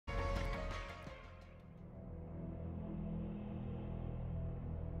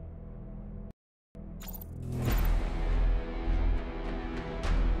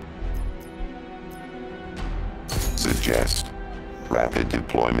Suggest rapid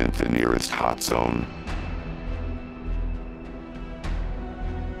deployment to nearest hot zone.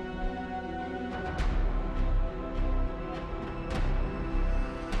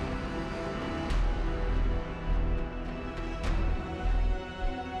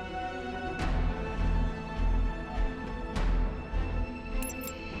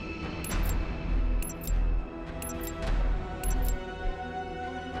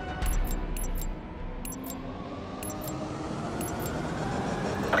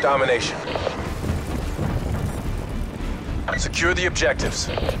 Domination. Secure the objectives.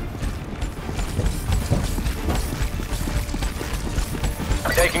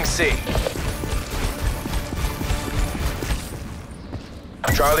 Taking C.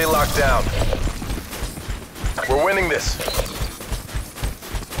 Charlie locked down. We're winning this.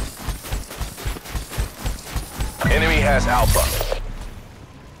 Enemy has Alpha.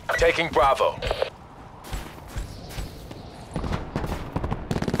 Taking Bravo.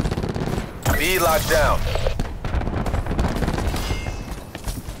 B locked down.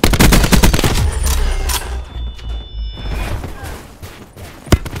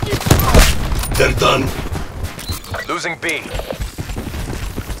 They're done. Losing B.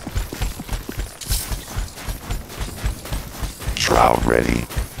 Shroud ready.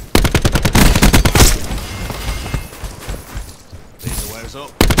 Laser wires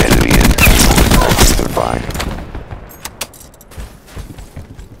up. Enemy identified.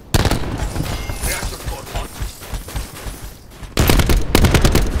 Reactor core hot.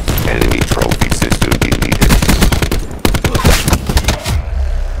 Enemy trophy system deleted.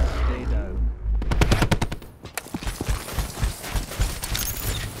 Stay down.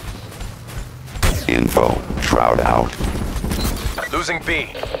 Info. Shroud out. Losing B.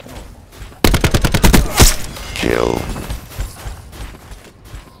 Kill.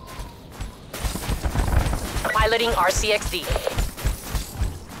 Piloting RCXD.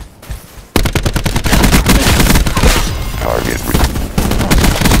 Target.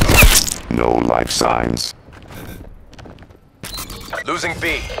 No life signs. Losing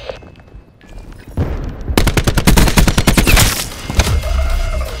B.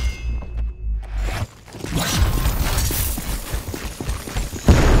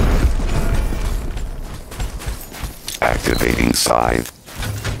 Activating scythe.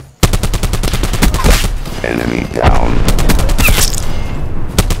 Enemy down.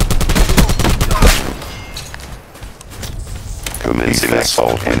 Commencing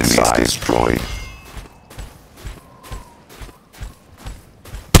assault. Enemies destroyed.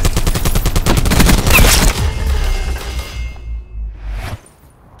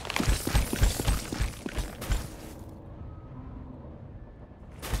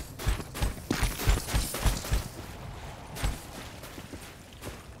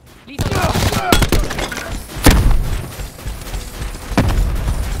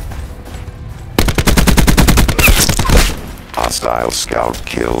 Hostile scout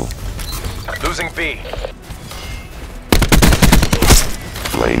kill. Losing B.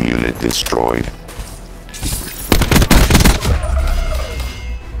 Flame unit destroyed.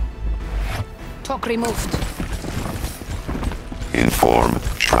 Talk removed. Inform.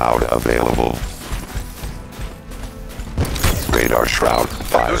 Shroud available. Radar shroud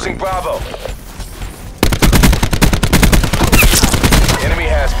firing. Losing Bravo. Enemy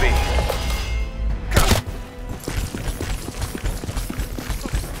has B.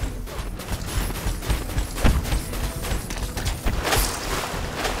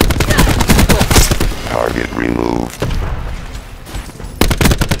 Target removed.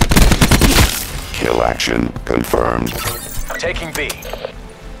 Kill action confirmed. Taking B.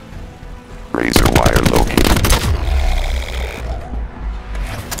 Razor wire located.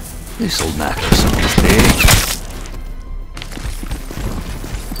 This'll knacker somebody's day.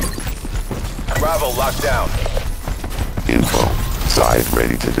 Bravo locked down. Info. Scythe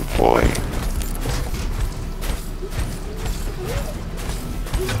ready to deploy.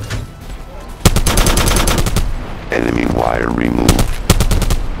 Enemy wire removed.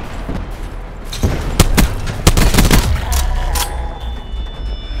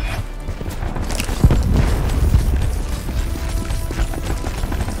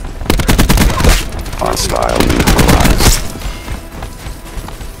 Hostile neutralized.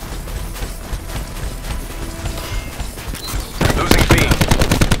 Losing B.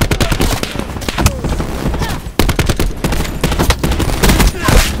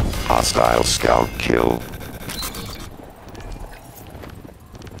 Hostile scout kill.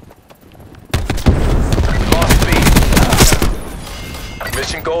 Lost B.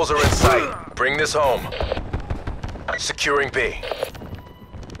 Mission goals are in sight. Bring this home. Securing B.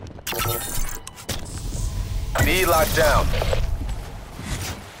 B locked down.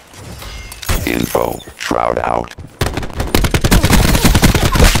 Info, shroud out.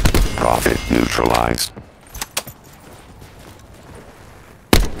 Prophet neutralized.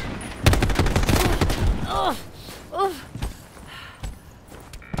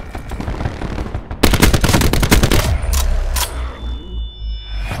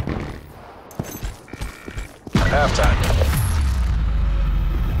 Halftime.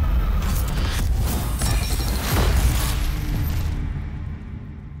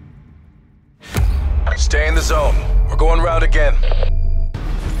 Stay in the zone. We're going round again.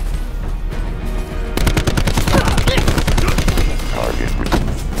 Target.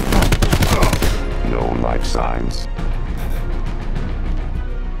 No life signs.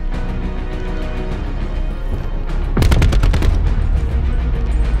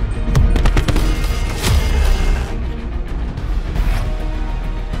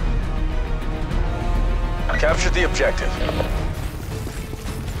 Capture the objective.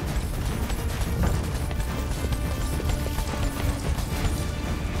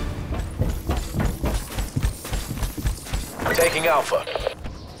 Taking Alpha.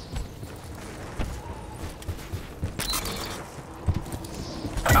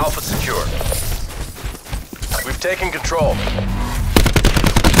 Alpha secure. We've taken control.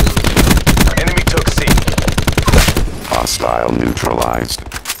 Enemy took C. Hostile neutralized.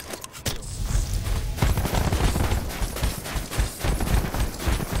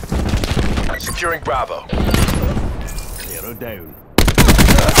 Securing Bravo. Zero down.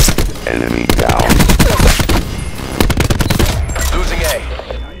 Enemy down. Losing A.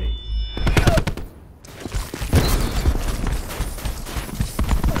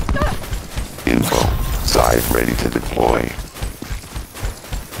 Info, side ready to deploy.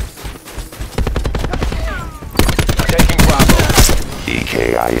 Taking Bravo.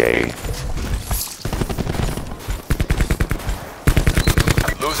 EKIA.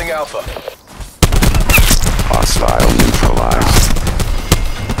 Losing Alpha. Hostile neutralized.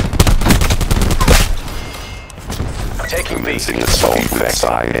 Taking B. Commencing assault with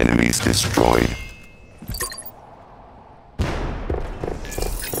side enemies destroyed.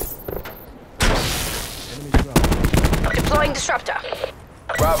 Deploying disruptor.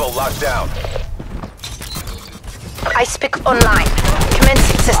 Bravo locked down. Icebreaker online.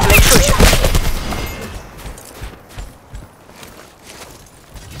 Commencing system intrusion.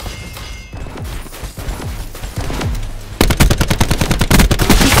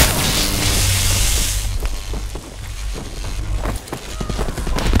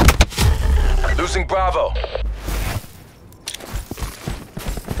 Losing Bravo.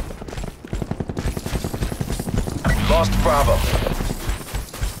 Lost Bravo.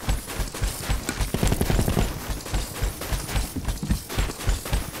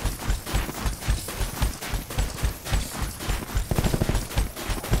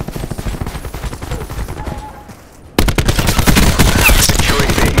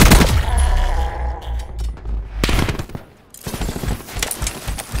 Securing B.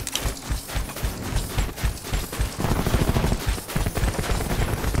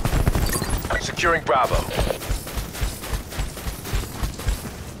 Securing Bravo.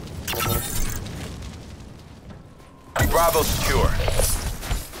 Bravo secure.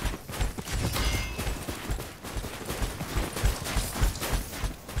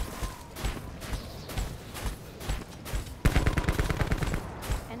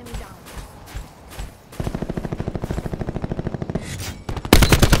 Enemy down.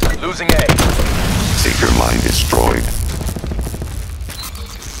 Losing A. Seeker mine destroyed.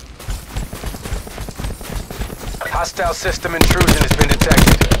 Hostile system intrusion has been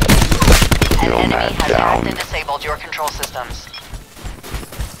detected. An enemy Nomad has down. hacked and disabled your control systems.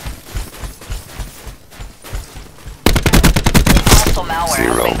 Hostile malware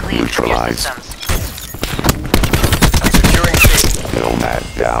Zero has been cleaned from your neutralized. systems. Securing C. Nomad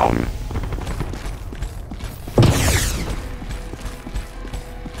down.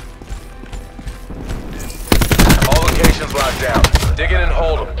 All locations locked down. Dig in and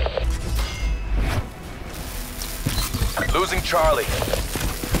hold them. Losing Charlie.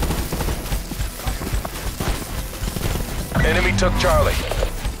 Enemy took Charlie.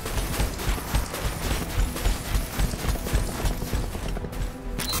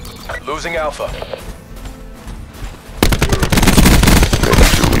 Losing Alpha. Ready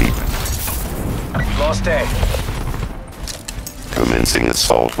to reap. We lost A. Commencing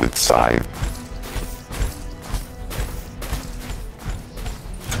assault with scythe.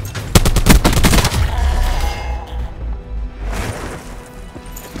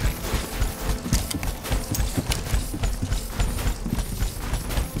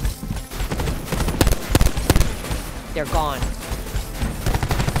 They're gone.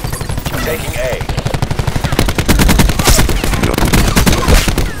 Taking A.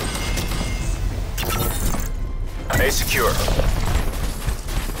 A secure.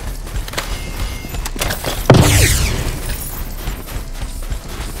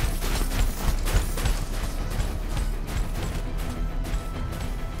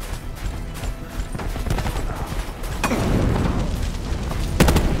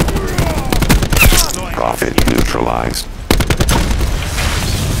 Prophet neutralized.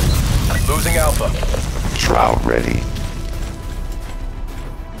 Losing Alpha. Shroud ready.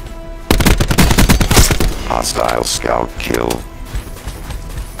 Hostile scout killed.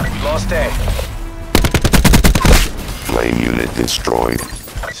 Lost A. Flame unit destroyed.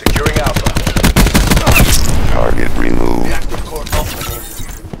 Securing Alpha. Target removed.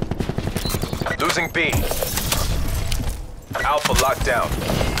 Losing B. Alpha locked down.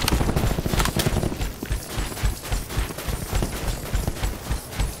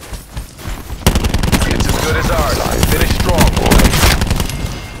 It's as good as ours. Finish strong, boys.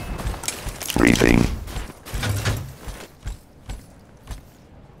 Breathing.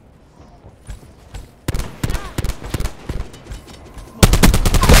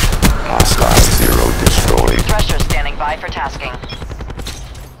 Hostile zero destroyed. Thresher standing by for tasking.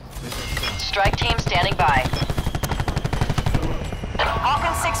 Strike team standing by.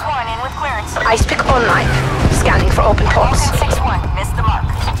 Falcon 6-1 in with clearance. Icebreaker online. Scanning for open ports. Falcon 6-1, missed the mark.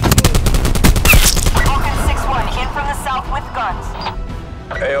 Falcon 6-1 in from the south with guns.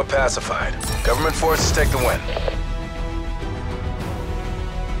 AO pacified. Government forces take the win.